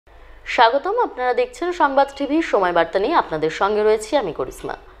স্বাগতম। আপনারা দেখছেন সংবাদ টিভি সময় বার্তা নিয়ে আপনাদের সঙ্গে রয়েছি আমি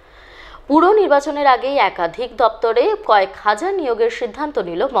করিশ্মা। পুর নির্বাচনের আগেই একাধিক দপ্তরে কয়েক হাজার নিয়োগের সিদ্ধান্ত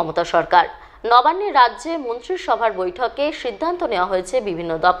নিল মমতা সরকার। নবান্নে রাজ্যে মন্ত্রিসভার বৈঠকে সিদ্ধান্ত নেওয়া হয়েছে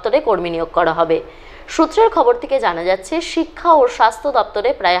বিভিন্ন দপ্তরে কর্মী নিয়োগ করা হবে। সূত্রের খবর থেকে জানা যাচ্ছে শিক্ষা ও স্বাস্থ্য দপ্তরে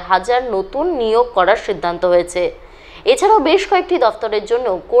প্রায় 1000 নতুন নিয়োগ করার সিদ্ধান্ত হয়েছে। এছাড়াও বেশ কয়েকটি দপ্তরের জন্য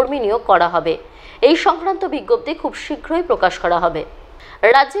কর্মী নিয়োগ করা হবে। এই সংক্রান্ত বিজ্ঞপ্তি খুব শীঘ্রই প্রকাশ করা হবে।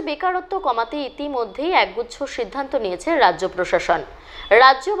 রাজ্যে বেকারত্ব কমাতে ইতিমধ্যেই একগুচ্ছ সিদ্ধান্ত নিয়েছে রাজ্য প্রশাসন।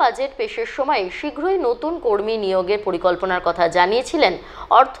 রাজ্য বাজেট পেশের সময় শীঘ্রই নতুন কর্মী নিয়োগের পরিকল্পনার কথা জানিয়েছিলেন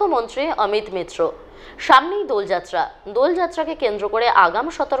অর্থমন্ত্রী অমিত মিত্র। সামনেই দোলযাত্রাকে কেন্দ্র করে আগাম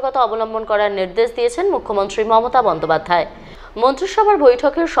সতর্কতা অবলম্বন করার নির্দেশ দিয়েছেন মুখ্যমন্ত্রী মমতা বন্দ্যোপাধ্যায়। মন্ত্রিসভার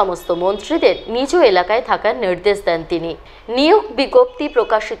বৈঠকের সমস্ত মন্ত্রীদের নিজ এলাকায় থাকার নির্দেশ দেন তিনি। নিয়োগ বিজ্ঞপ্তি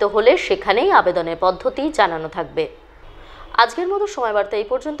প্রকাশিত হলে সেখানেই আবেদনের পদ্ধতি জানানো থাকবে। আজকের মতো সময় বার্তা এই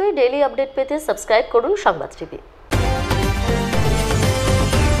পর্যন্তই। ডেইলি আপডেট পেতে সাবস্ক্রাইব করুন সংবাদ টিভি।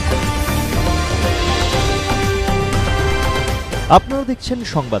 আপনারা দেখছেন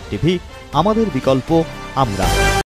সংবাদ টিভি, আমাদের বিকল্প আমরা।